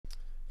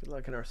Good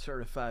luck in our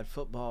certified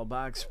football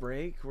box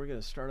break. We're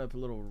going to start up a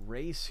little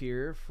race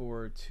here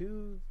for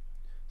 2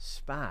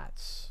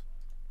 spots.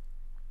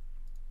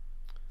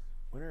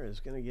 Winner is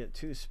going to get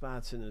 2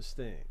 spots in this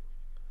thing.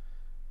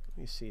 Let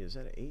me see, is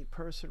that an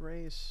 8-person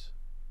race?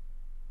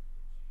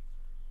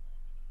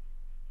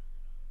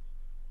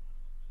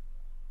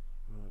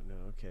 Oh, no,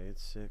 okay,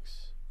 it's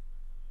 6.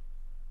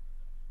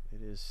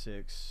 It is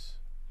 6.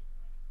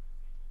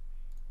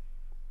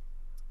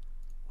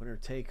 Winner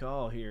take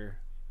all here.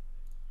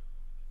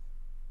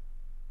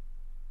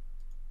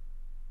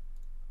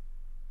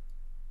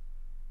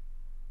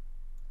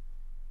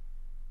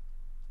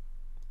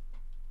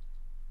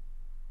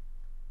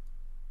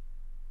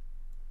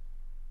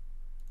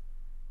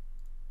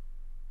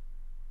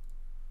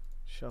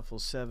 Shuffle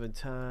 7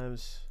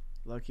 times.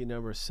 Lucky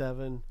number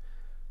 7.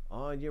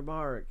 On your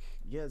mark,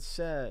 get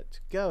set,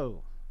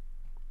 go.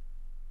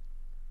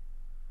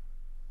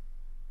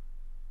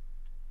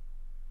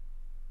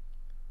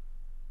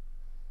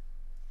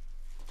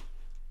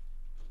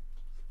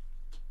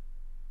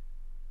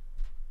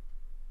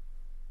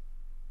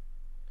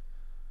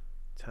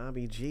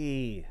 Tommy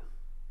G.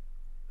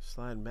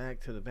 Sliding back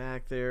to the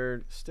back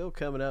there. Still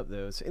coming up,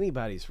 though. It's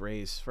anybody's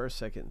race. First,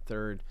 second,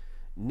 third.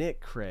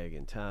 Nick, Craig,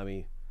 and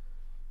Tommy.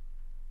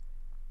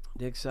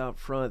 Nick's out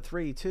front.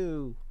 3,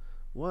 2,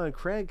 1.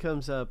 Craig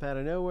comes up out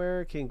of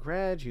nowhere.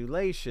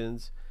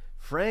 Congratulations.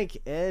 Frank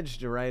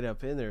edged right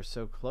up in there.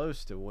 So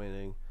close to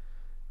winning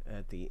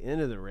at the end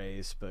of the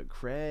race. But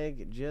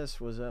Craig just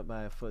was up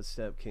by a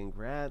footstep.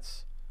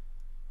 Congrats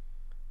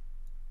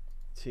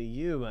to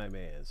you, my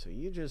man. So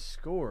you just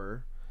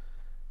score.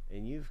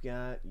 And you've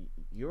got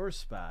your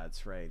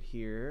spots right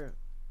here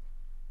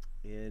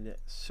in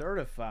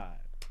certified.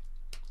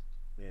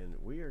 And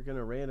we are going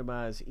to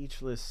randomize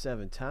each list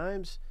 7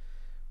 times.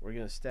 We're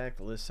going to stack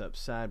the lists up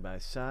side by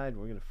side.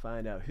 We're going to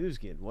find out who's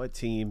getting what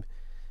team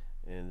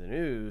in the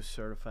new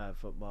certified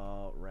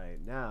football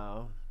right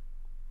now.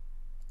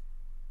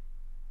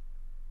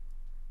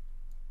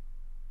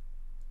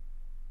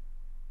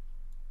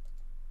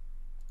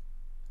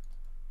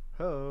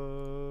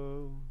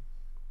 Ho!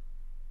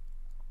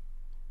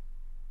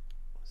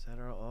 Is that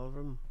all of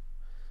them?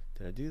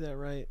 Did I do that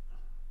right?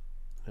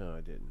 No,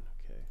 I didn't.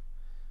 Okay.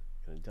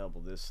 Gonna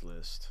double this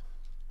list.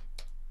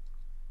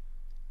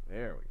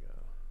 There we go.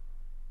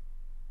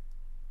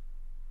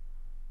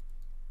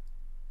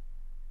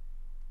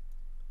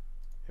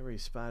 Every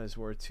spot is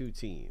worth 2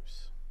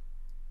 teams.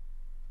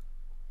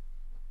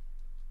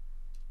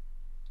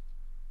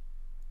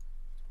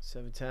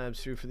 Seven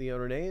times through for the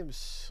owner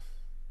names.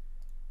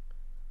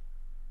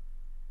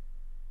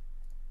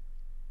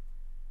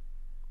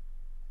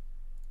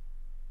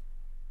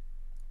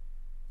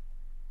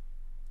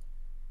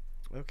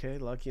 Okay,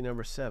 lucky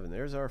number 7.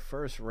 There's our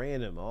first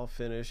random, all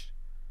finished.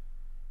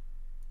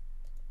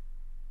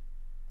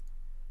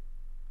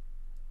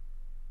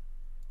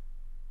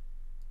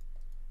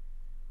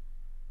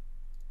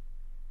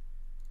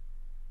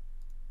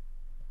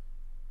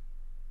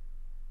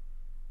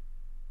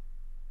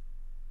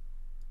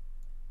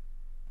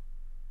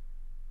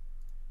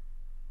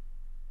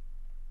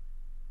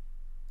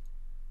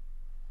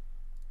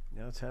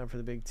 Now time for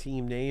the big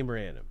team name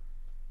random.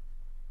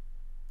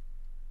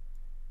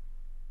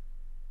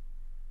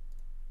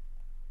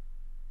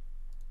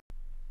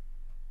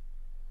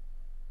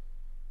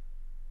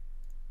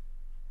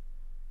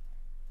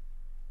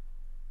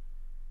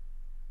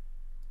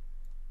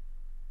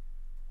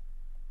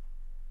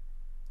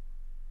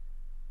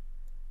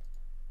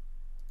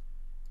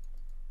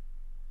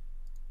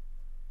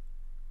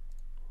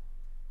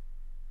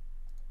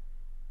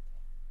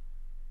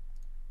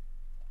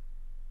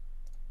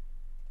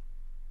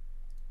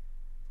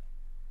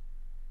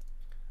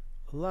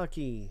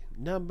 Lucky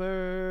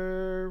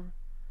number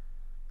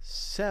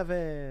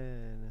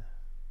 7.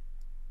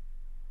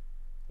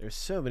 There's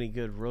so many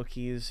good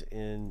rookies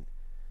in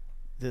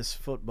this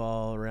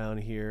football around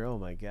here. Oh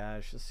my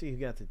gosh. Let's see who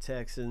got the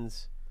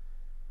Texans.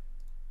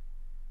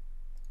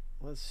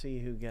 Let's see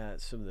who got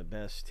some of the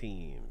best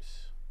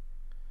teams.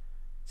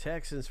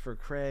 Texans for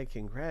Craig.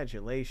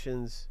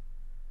 Congratulations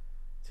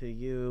to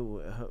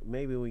you.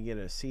 Maybe we get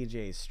a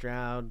CJ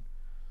Stroud.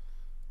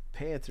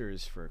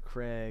 Panthers for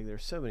Craig.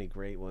 There's so many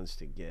great ones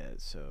to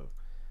get. So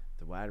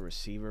the wide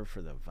receiver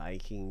for the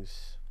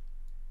Vikings.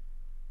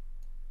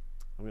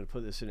 I'm going to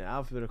put this in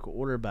alphabetical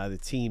order by the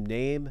team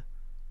name.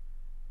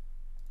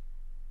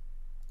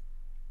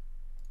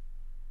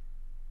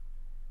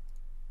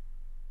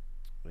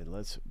 And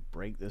let's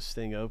break this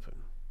thing open.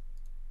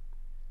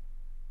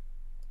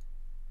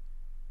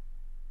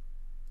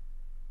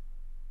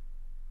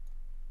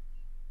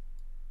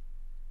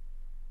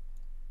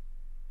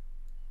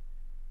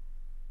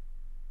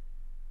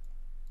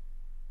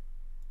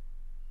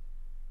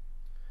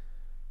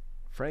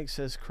 Frank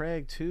says,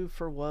 Craig, 2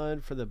 for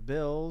 1 for the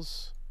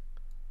Bills.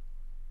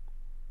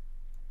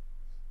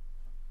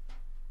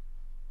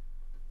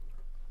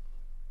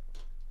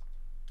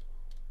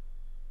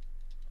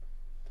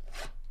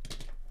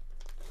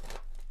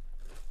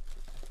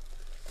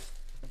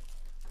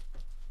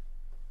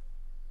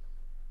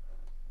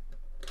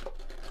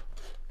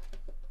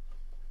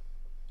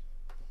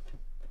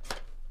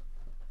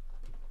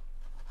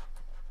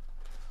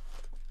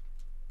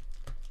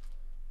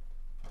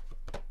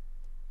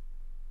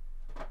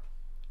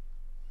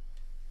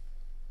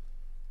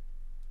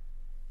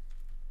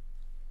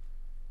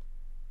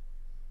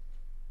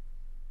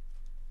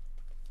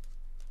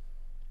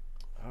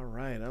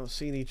 right, I don't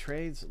see any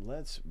trades.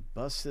 Let's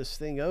bust this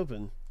thing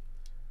open.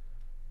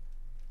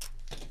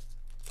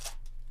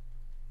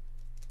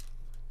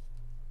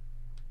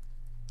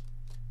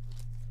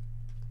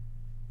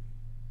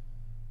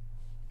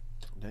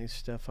 Nice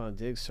stuff on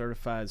Diggs,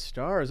 certified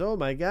stars. Oh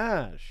my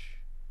gosh.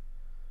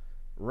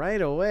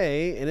 Right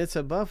away, and it's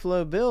a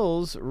Buffalo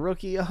Bills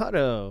rookie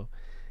auto.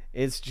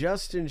 It's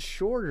Justin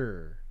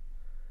Shorter,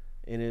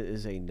 and it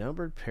is a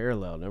numbered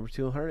parallel, number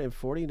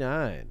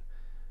 249.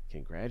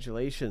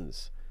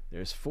 Congratulations.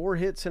 There's 4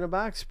 hits in a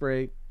box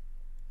break,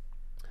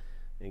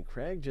 and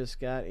Craig just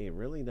got a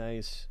really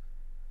nice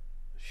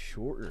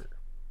Shorter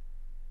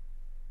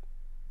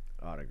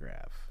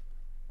autograph.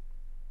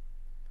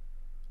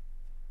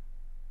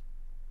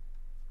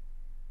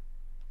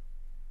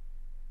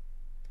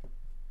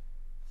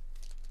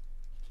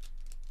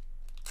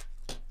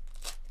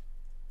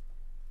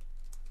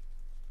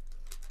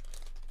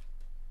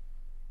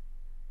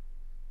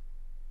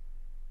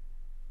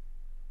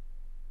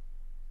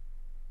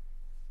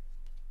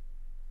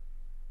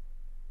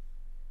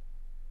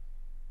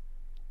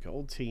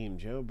 Gold team,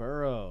 Joe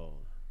Burrow.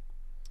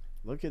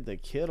 Look at the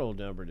Kittle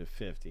number to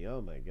 50.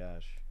 Oh my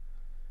gosh.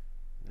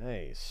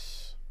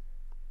 Nice.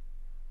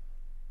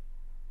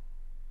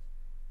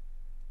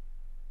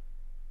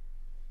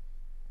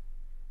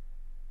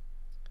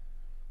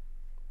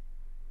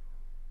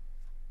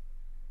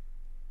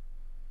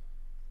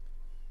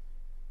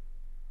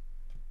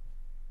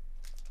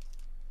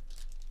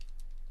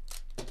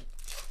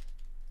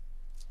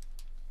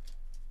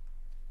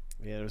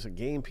 Yeah, there was a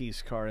game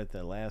piece card at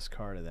the last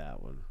card of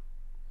that one.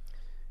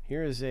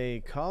 Here is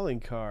a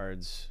calling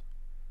cards,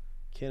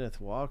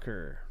 Kenneth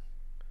Walker.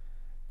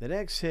 The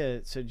next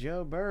hit's a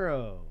Joe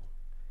Burrow,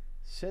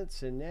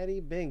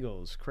 Cincinnati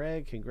Bengals.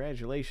 Craig,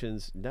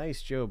 congratulations.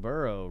 Nice Joe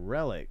Burrow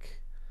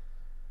relic.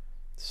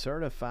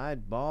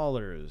 Certified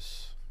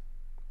ballers.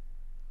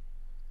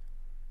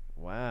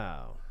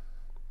 Wow.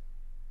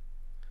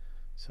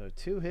 So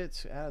 2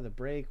 hits out of the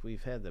break.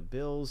 We've had the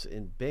Bills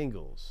and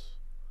Bengals.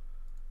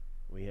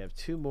 We have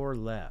 2 more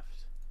left.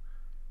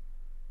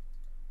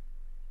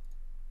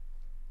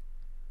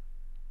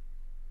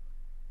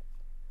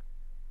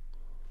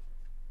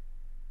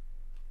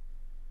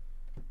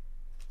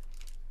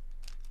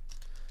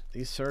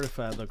 These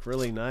certified look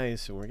really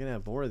nice, and we're going to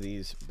have more of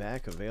these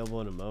back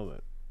available in a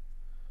moment.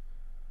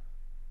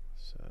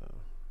 So,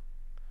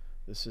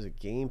 this is a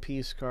game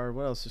piece card.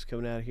 What else is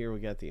coming out here? We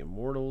got the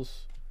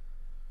Immortals.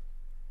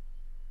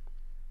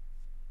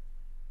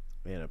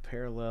 And a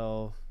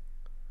parallel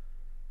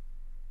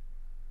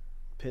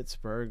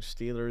Pittsburgh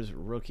Steelers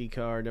rookie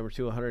card, number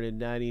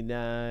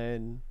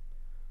 299.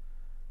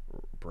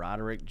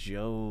 Broderick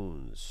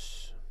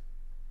Jones.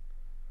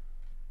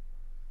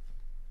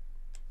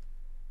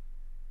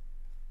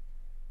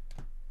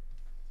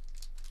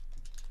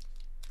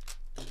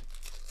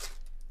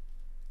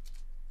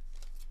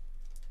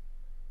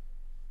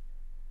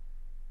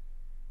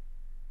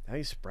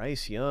 Nice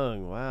Bryce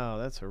Young. Wow,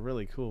 that's a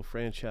really cool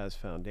franchise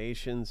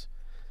foundations.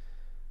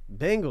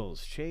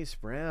 Bengals, Chase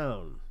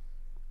Brown.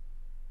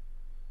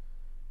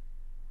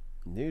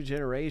 New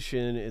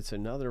generation, it's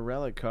another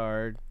relic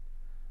card.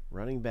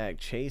 Running back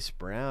Chase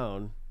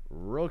Brown,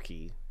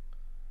 rookie.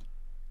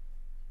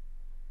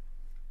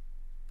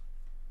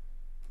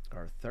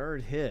 Our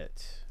 3rd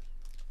hit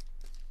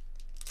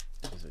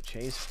is a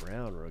Chase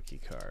Brown rookie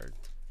card.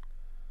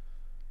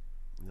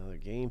 Another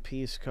game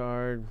piece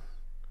card.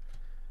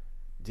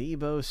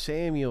 Deebo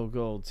Samuel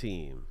gold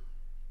team.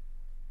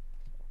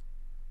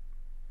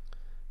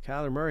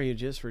 Kyler Murray, who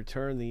just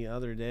returned the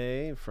other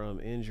day from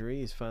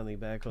injury, he's finally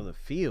back on the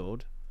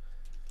field.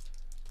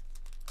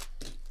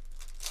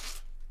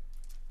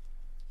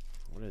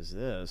 What is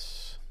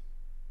this?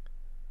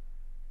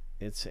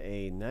 It's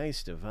a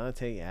nice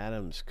Devontae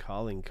Adams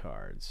calling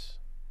cards.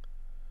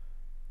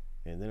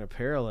 And then a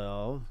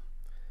parallel,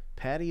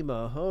 Patty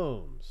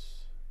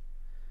Mahomes.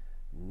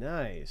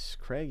 Nice.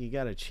 Craig, you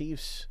got a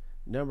Chiefs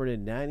number to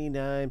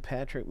 99,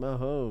 Patrick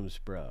Mahomes,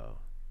 bro.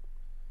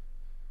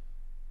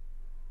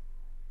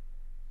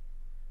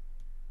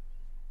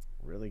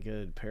 Really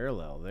good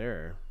parallel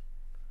there.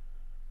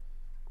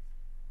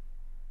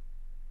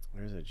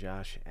 There's a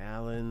Josh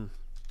Allen.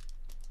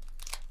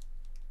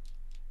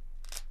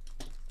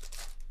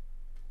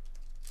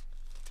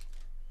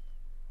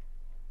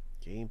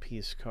 Game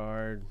piece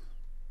card.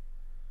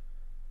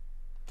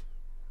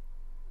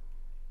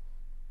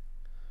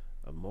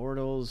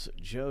 Immortals,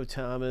 Joe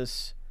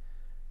Thomas.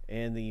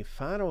 And the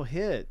final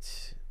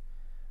hit,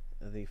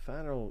 the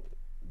final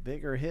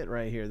bigger hit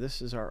right here.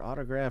 This is our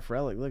autograph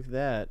relic. Look at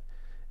that.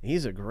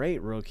 He's a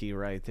great rookie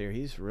right there.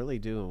 He's really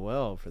doing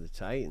well for the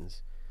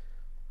Titans.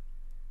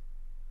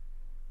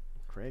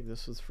 Craig,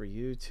 this was for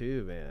you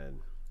too, man.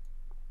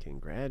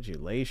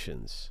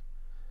 Congratulations.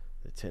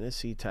 The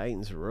Tennessee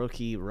Titans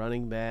rookie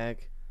running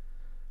back.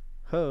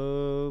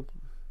 Hope.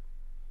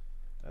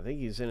 I think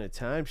he's in a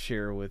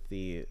timeshare with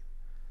the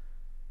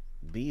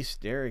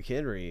beast Derrick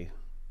Henry.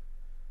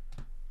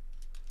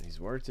 He's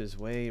worked his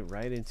way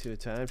right into a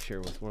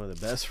timeshare with one of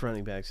the best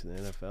running backs in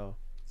the NFL.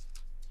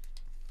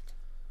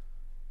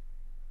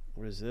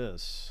 What is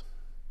this?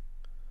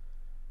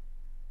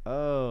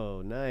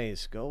 Oh,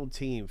 nice. Gold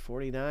team,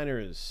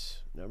 49ers.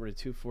 Number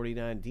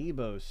 249,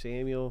 Deebo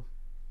Samuel.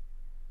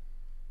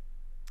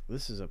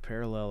 This is a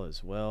parallel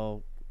as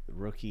well.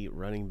 Rookie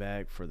running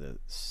back for the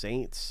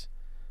Saints.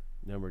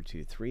 Number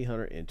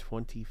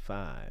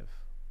 325.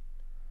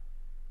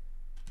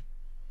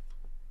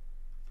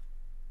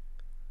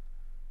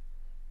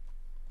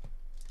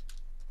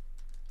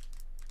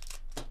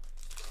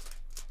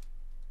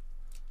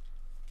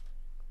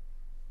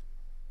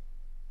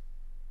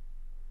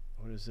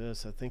 What is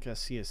this? I think I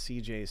see a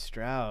CJ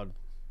Stroud.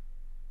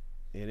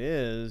 It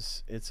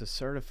is. It's a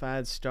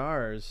certified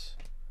stars.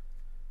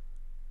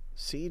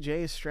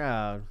 CJ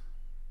Stroud.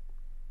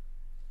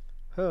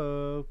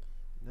 Oh,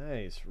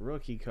 nice.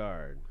 Rookie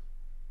card.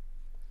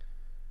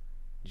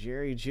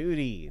 Jerry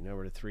Jeudy,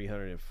 number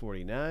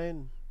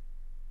 349.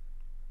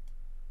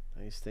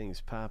 Nice things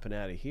popping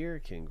out of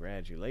here.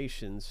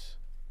 Congratulations.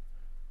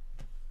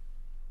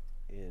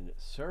 In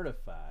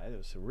certified.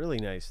 There's some really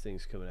nice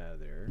things coming out of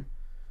there.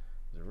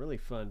 It was a really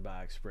fun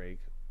box break.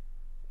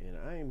 And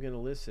I am going to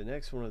list the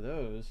next one of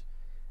those.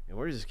 And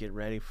we're just getting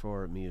ready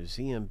for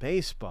museum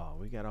baseball.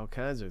 We got all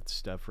kinds of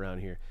stuff around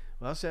here.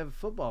 We also have a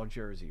football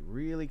jersey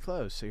really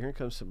close. So here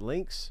comes some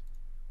links.